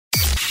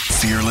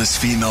Fearless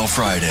Female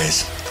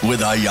Fridays with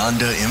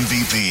Ayanda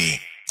MVP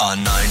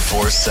on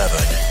 947.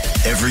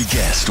 Every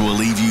guest will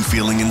leave you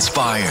feeling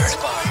inspired,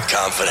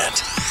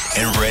 confident,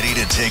 and ready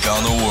to take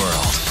on the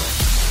world.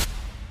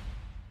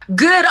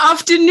 Good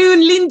afternoon,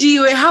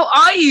 Lindiwe. How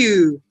are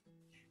you?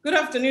 Good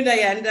afternoon,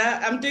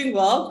 Ayanda. I'm doing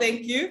well,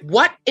 thank you.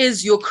 What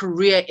is your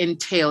career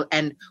entail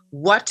and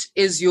what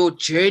is your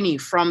journey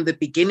from the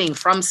beginning,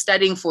 from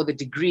studying for the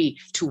degree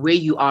to where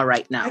you are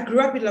right now? I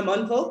grew up in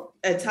Lamontville,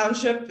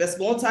 a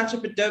small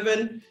township in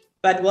Durban,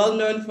 but well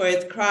known for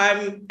its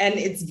crime and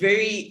its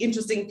very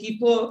interesting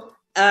people.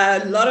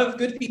 A lot of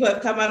good people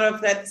have come out of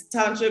that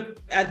township.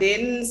 I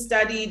then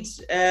studied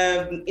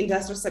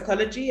industrial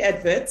psychology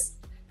at Wits.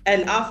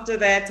 And after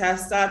that, I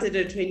started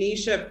a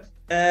traineeship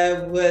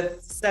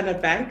with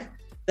Standard Bank.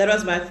 That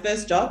was my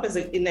first job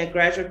in a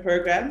graduate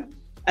program.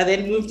 I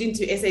then moved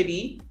into SAB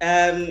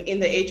in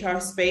the HR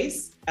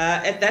space.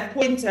 At that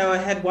point, I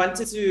had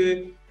wanted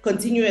to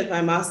continue with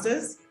my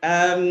master's.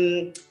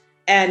 And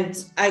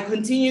I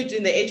continued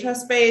in the HR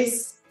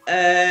space,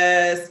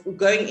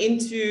 going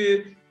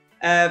into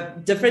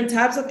different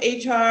types of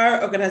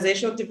HR,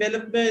 organizational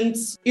development,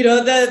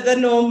 the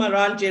norm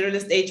around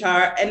generalist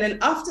HR. And then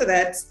after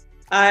that,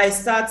 I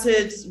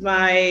started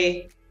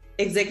my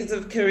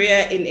executive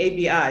career in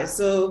ABI.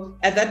 So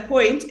at that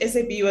point,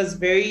 SAB was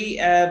very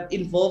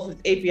involved with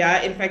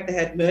ABI. In fact, they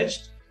had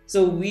merged.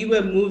 So we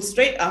were moved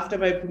straight after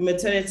my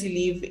maternity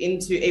leave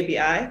into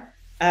ABI.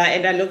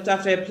 And I looked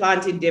after a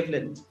plant in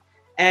Devland.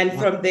 And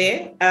from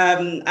there,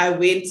 I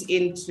went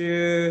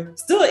into,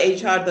 still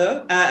HR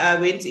though, I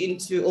went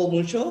into Old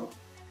Mutual.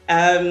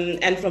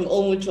 And from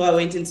Old Mutual, I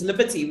went into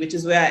Liberty, which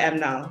is where I am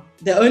now.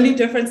 The only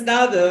difference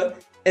now though,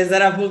 is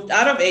that I've moved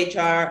out of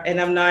HR and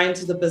I'm now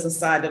into the business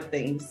side of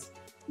things.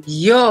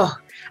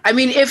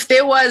 If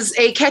there was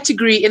a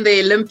category in the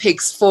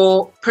Olympics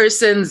for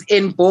persons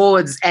in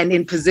boards and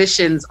in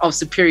positions of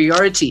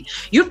superiority,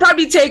 you'd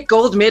probably take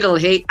gold medal,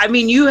 hey?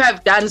 You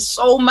have done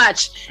so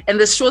much in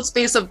this short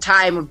space of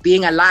time of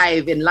being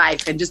alive in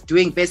life and just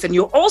doing best. And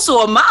you're also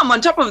a mom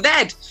on top of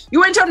that.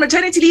 You went on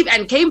maternity leave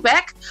and came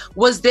back.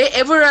 Was there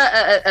ever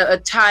a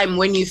time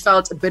when you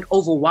felt a bit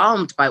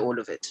overwhelmed by all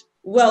of it?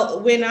 Well,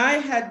 when I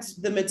had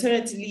the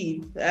maternity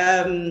leave,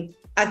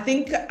 I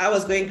think I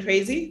was going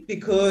crazy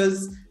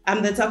because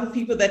I'm the type of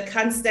people that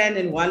can't stand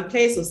in one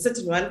place or sit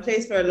in one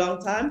place for a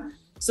long time.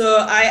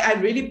 So I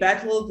really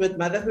battled with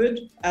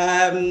motherhood.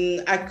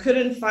 I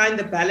couldn't find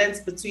the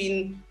balance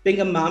between being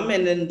a mom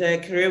and a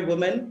career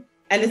woman.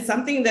 And it's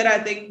something that I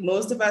think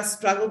most of us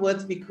struggle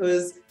with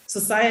because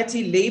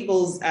society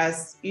labels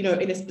us, in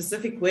a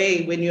specific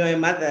way when you're a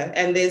mother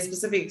and there's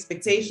specific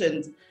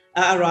expectations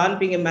around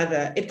being a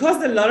mother. It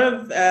caused a lot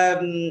of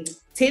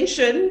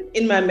tension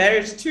in my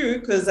marriage too,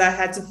 because I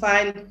had to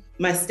find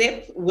my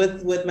step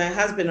with my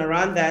husband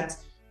around that.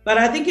 But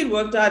I think it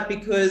worked out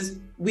because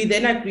we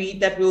then agreed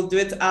that we'll do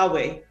it our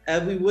way.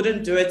 We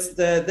wouldn't do it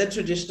the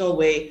traditional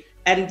way.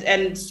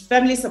 And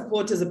family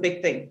support is a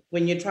big thing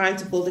when you're trying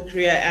to build a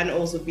career and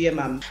also be a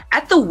mom.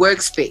 At the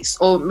workspace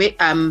or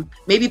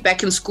maybe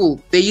back in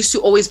school, there used to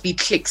always be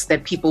cliques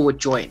that people would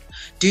join.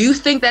 Do you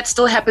think that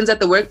still happens at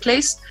the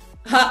workplace?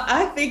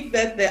 I think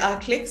that there are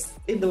cliques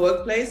in the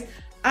workplace.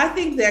 I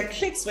think there are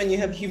cliques when you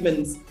have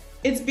humans.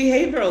 It's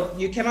behavioral.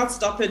 You cannot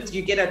stop it.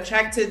 You get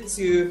attracted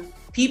to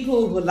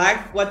people who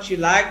like what you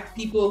like,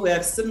 people who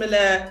have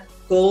similar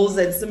goals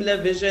and similar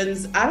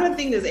visions. I don't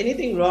think there's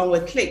anything wrong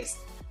with cliques.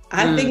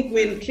 I think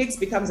when cliques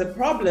becomes a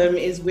problem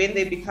is when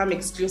they become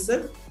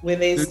exclusive, when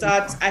they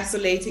start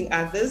isolating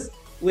others,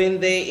 when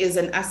there is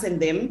an us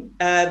and them,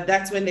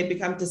 that's when they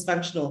become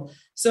dysfunctional.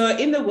 So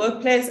in the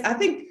workplace, I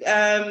think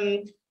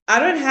I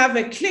don't have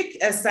a clique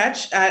as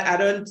such. I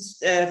don't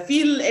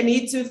feel a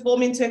need to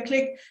form into a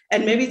clique.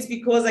 And maybe it's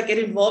because I get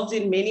involved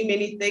in many,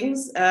 many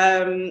things.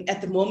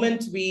 At the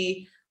moment,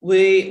 we're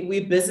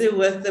busy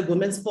with the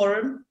Women's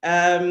Forum,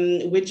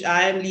 which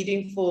I am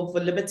leading for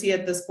Liberty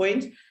at this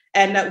point.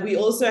 And we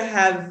also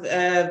have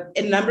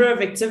a number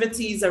of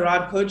activities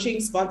around coaching,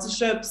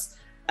 sponsorships,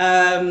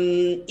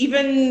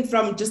 even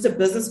from just a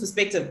business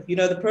perspective,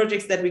 the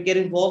projects that we get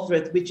involved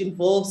with, which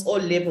involves all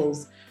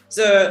levels.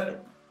 So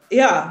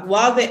yeah,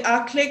 while there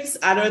are cliques,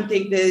 I don't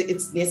think that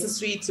it's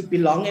necessary to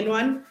belong in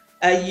one.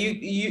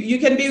 You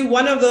can be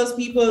one of those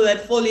people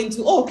that fall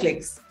into all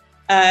cliques,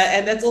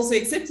 and that's also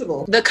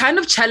acceptable. The kind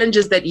of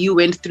challenges that you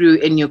went through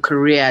in your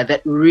career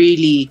that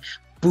really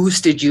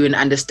boosted you in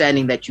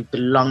understanding that you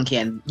belong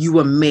here and you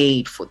were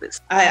made for this.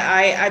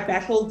 I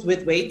battled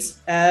with weight.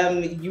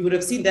 You would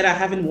have seen that I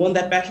haven't won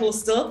that battle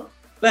still,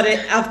 but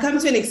I've come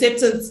to an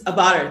acceptance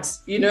about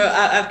it.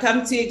 I've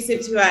come to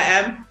accept who I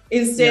am.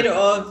 Instead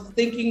of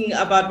thinking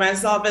about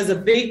myself as a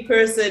big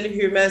person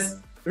who must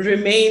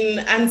remain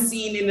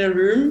unseen in a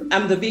room,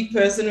 I'm the big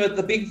person with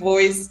the big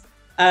voice,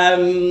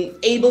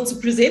 able to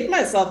present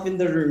myself in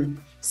the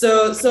room.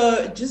 So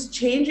just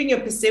changing your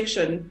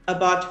perception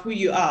about who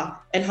you are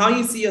and how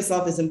you see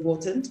yourself is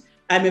important.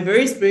 I'm a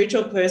very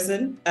spiritual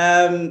person,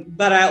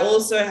 but I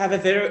also have a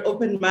very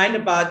open mind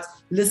about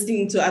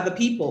listening to other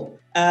people,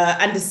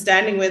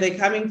 understanding where they're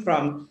coming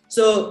from.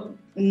 So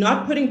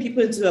not putting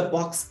people into a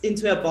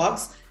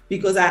box,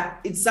 because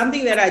it's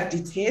something that I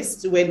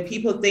detest when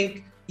people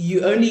think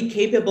you're only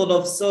capable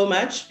of so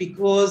much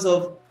because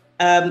of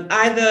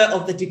either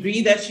of the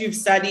degree that you've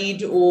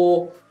studied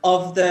or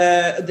of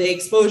the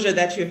exposure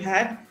that you've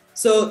had.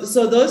 So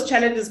those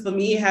challenges for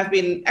me have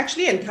been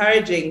actually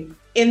encouraging,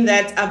 in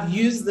that I've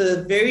used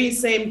the very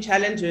same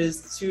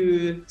challenges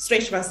to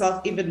stretch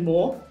myself even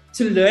more,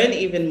 to learn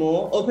even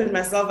more, open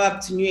myself up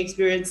to new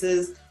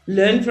experiences,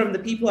 learn from the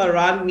people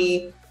around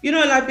me,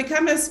 like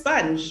become a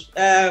sponge.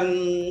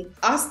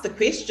 Ask the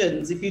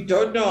questions. If you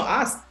don't know,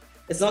 ask.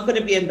 It's not going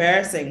to be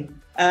embarrassing.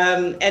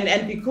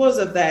 And because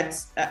of that,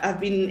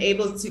 I've been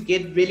able to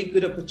get really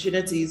good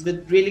opportunities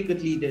with really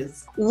good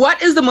leaders.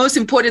 What is the most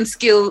important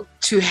skill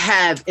to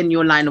have in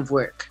your line of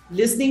work?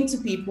 Listening to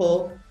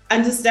people,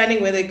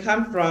 understanding where they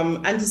come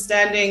from,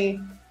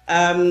 understanding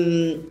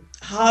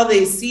how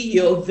they see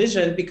your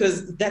vision,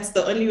 because that's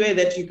the only way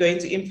that you're going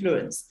to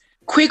influence.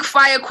 Quick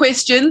fire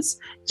questions.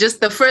 Just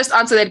the first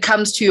answer that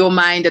comes to your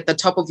mind at the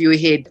top of your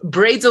head.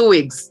 Braids or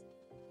wigs?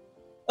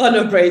 Oh,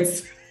 no,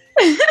 braids.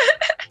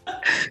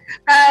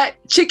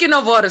 Chicken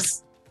or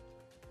Boris?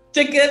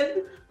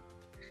 Chicken.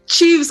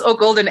 Chiefs or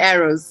Golden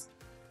Arrows?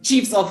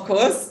 Chiefs, of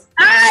course.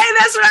 Hey,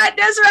 that's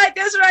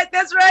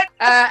right.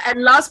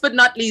 And last but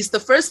not least, the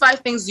first 5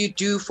 things you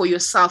do for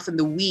yourself in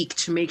the week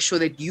to make sure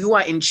that you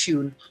are in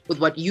tune with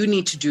what you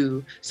need to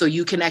do so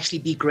you can actually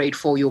be great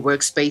for your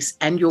workspace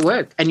and your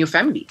work and your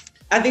family.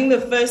 I think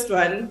the first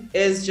one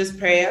is just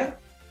prayer.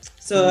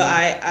 So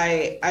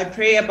I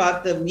pray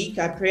about the week,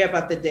 I pray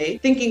about the day.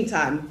 Thinking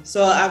time.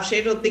 So I've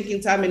scheduled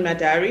thinking time in my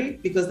diary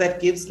because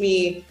that gives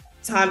me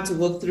time to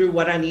work through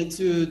what I need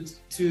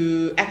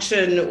to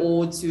action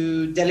or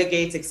to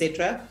delegate,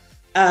 etc.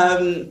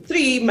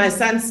 3, my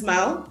son's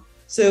smile.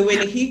 So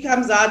when he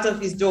comes out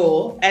of his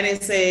door and he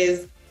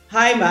says,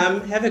 "Hi,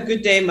 Mom, have a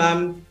good day,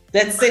 Mom,"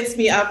 that sets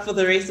me up for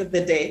the rest of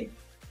the day.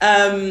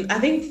 I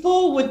think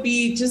 4 would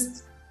be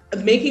just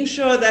making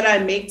sure that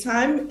I make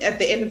time at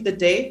the end of the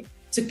day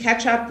to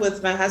catch up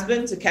with my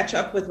husband, to catch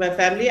up with my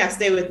family. I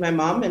stay with my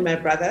mom and my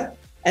brother.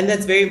 And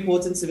that's very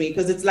important to me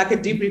because it's like a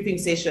debriefing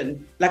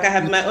session. Like I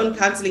have my own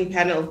counseling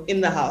panel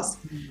in the house.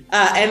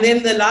 And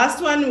then the last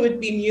one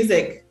would be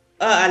music.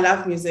 I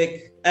love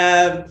music.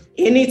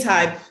 Any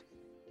type.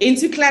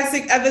 Into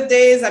classic other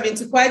days. I'm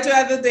into Kwaito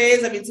other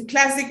days. I'm into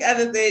classic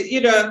other days.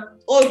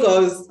 All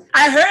goes.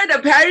 I heard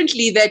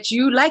apparently that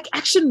you like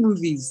action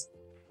movies.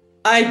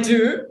 I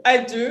do.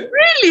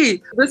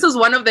 Really? This is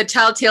one of the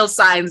telltale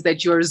signs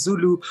that you're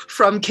Zulu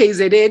from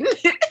KZN,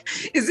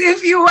 is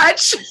if you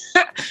watch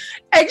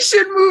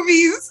action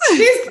movies.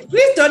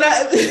 Please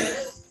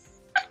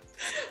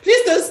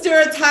don't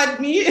stereotype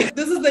me.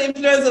 This is the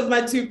influence of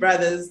my 2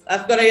 brothers.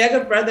 I've got a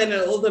younger brother and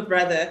an older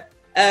brother.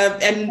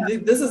 And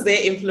this is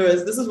their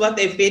influence. This is what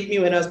they fed me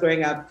when I was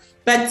growing up.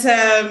 But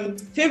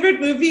favorite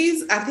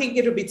movies, I think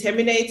it'll be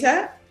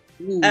Terminator.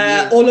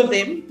 All of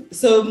them.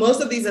 So most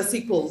of these are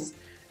sequels.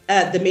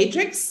 The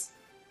Matrix,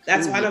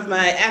 that's one of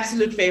my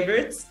absolute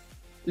favorites.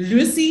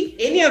 Lucy,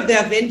 any of the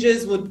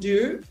Avengers would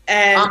do.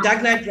 And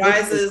Dark Knight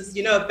Rises,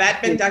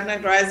 Batman Dark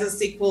Knight Rises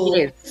sequel.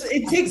 Yes.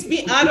 It takes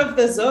me out of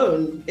the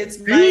zone. It's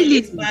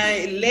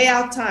my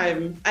layout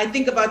time. I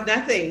think about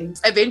nothing.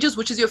 Avengers,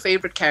 which is your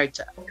favorite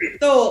character?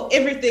 So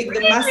everything,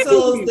 the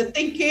muscles, the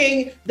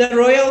thinking, the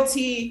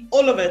royalty,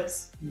 all of it.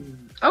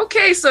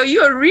 Okay, so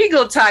you're a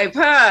regal type,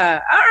 huh?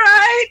 All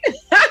right.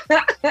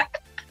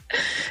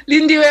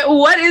 Lindiwe,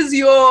 what is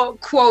your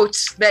quote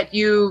that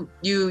you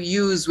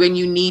use when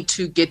you need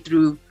to get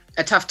through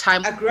a tough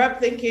time? I grew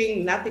up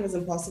thinking nothing is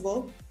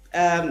impossible.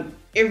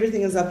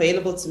 Everything is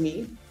available to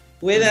me,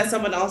 whether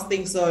someone else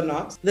thinks so or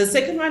not. The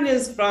second one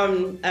is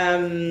from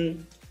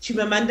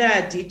Chimamanda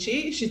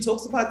Adichie. She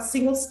talks about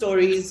single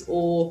stories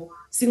or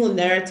single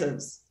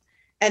narratives.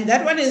 And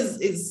that one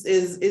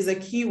is a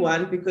key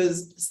one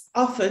because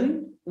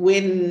often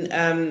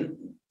when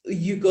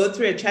you go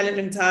through a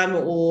challenging time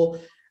or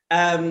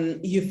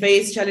you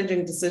face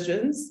challenging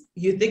decisions,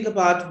 you think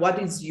about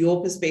what is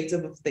your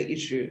perspective of the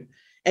issue.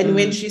 And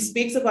when she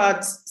speaks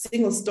about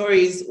single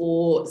stories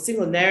or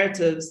single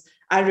narratives,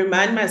 I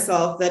remind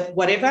myself that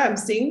whatever I'm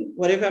seeing,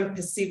 whatever I'm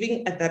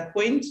perceiving at that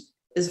point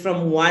is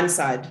from one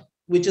side,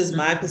 which is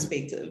my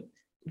perspective.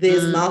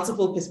 There's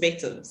multiple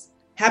perspectives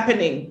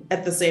happening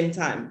at the same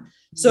time.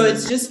 So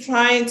it's just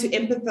trying to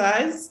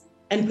empathize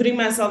and putting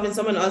myself in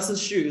someone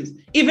else's shoes,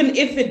 even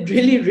if it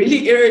really,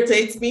 really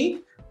irritates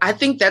me. I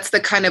think that's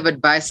the kind of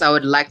advice I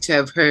would like to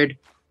have heard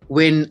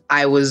when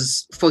I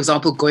was, for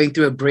example, going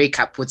through a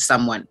breakup with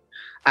someone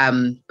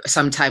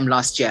sometime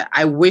last year.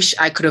 I wish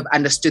I could have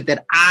understood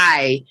that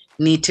I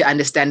need to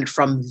understand it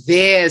from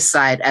their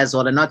side as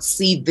well and not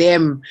see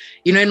them.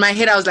 In my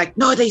head, I was like,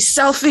 no, they're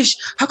selfish.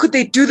 How could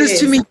they do this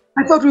to me?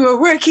 I thought we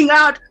were working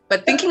out.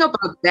 But thinking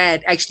about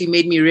that actually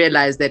made me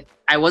realize that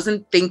I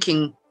wasn't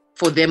thinking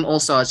for them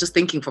also. I was just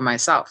thinking for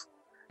myself.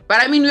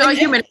 But I mean, we are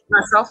human, we're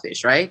not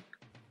selfish, right?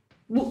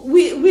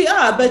 We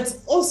are, but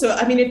also,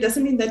 I mean, it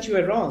doesn't mean that you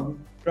were wrong,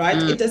 right?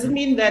 It doesn't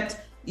mean that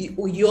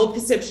your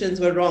perceptions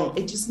were wrong.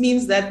 It just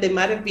means that there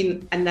might have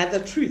been another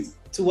truth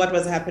to what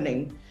was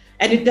happening.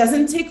 And it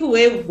doesn't take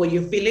away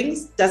your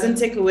feelings, doesn't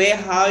take away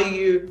how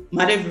you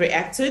might have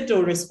reacted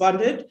or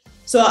responded.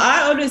 So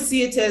I always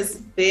see it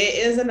as there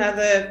is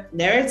another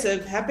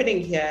narrative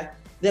happening here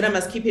that I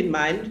must keep in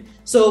mind.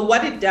 So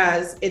what it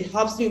does, it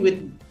helps me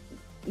with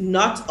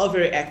not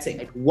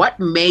overreacting. What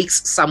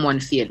makes someone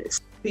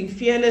fearless? Being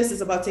fearless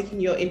is about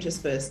taking your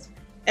interest first.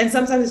 And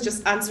sometimes it's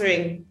just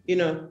answering,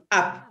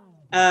 up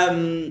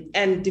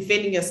and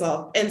defending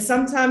yourself. And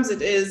sometimes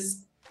it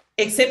is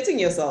accepting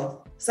yourself.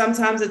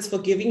 Sometimes it's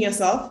forgiving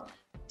yourself.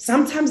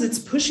 Sometimes it's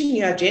pushing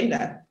your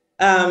agenda.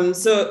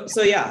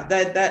 So yeah,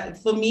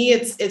 that for me,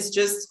 it's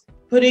just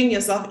putting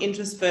your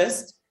self-interest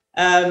first,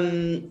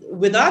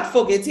 without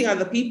forgetting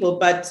other people,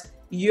 but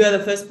you are the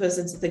first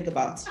person to think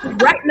about.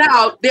 Right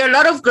now, there are a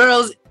lot of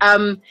girls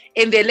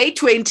in their late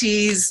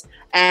 20s,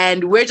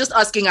 and we're just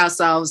asking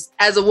ourselves,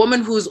 as a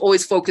woman who's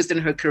always focused in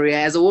her career,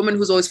 as a woman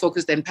who's always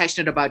focused and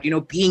passionate about,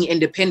 being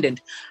independent,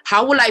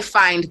 how will I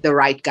find the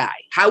right guy?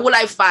 How will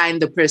I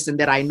find the person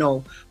that I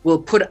know will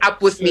put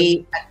up with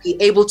me and be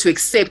able to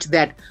accept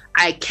that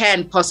I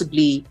can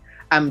possibly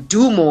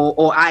do more,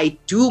 or I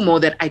do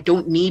more that I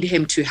don't need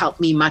him to help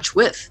me much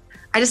with?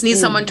 I just need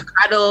someone to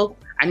cuddle.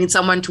 I need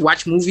someone to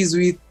watch movies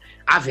with,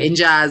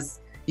 Avengers,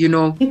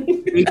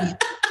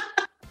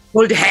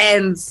 hold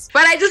hands.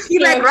 But I just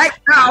feel like right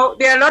now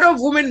there are a lot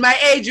of women my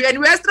age and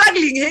we're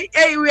struggling.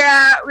 Hey,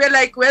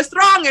 we're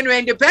strong and we're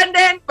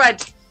independent,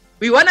 but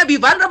we want to be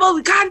vulnerable.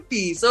 We can't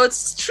be. So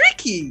it's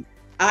tricky.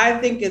 I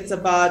think it's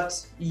about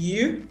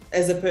you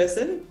as a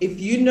person.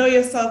 If you know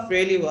yourself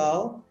really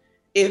well,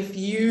 if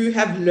you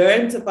have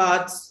learned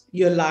about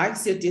your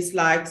likes, your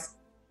dislikes,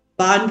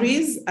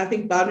 boundaries. I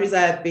think boundaries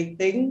are a big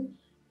thing.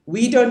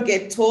 We don't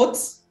get taught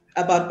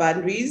about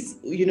boundaries.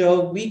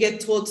 We get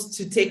taught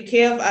to take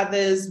care of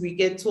others. We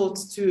get taught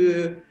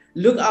to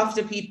look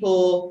after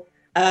people.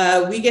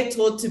 We get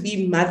taught to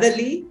be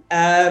motherly.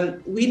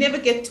 We never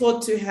get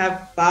taught to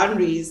have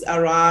boundaries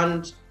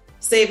around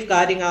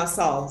safeguarding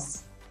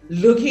ourselves,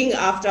 looking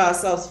after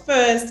ourselves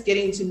first,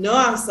 getting to know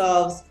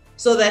ourselves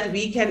so that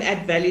we can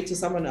add value to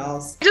someone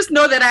else. I just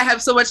know that I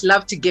have so much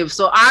love to give.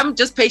 So I'm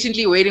just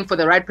patiently waiting for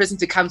the right person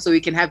to come so we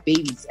can have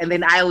babies. And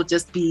then I'll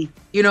just be,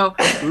 really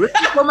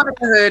for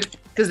motherhood,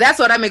 because that's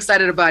what I'm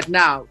excited about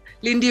now.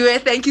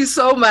 Lindiwe, thank you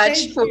so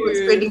much for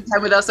spending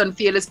time with us on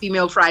Fearless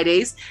Female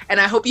Fridays. And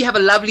I hope you have a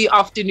lovely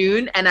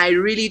afternoon. And I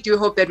really do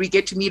hope that we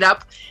get to meet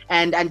up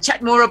and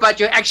chat more about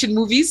your action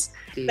movies.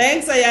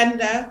 Thanks,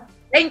 Ayanda.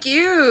 Thank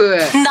you.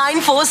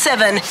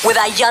 947 with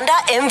Ayanda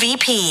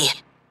MVP.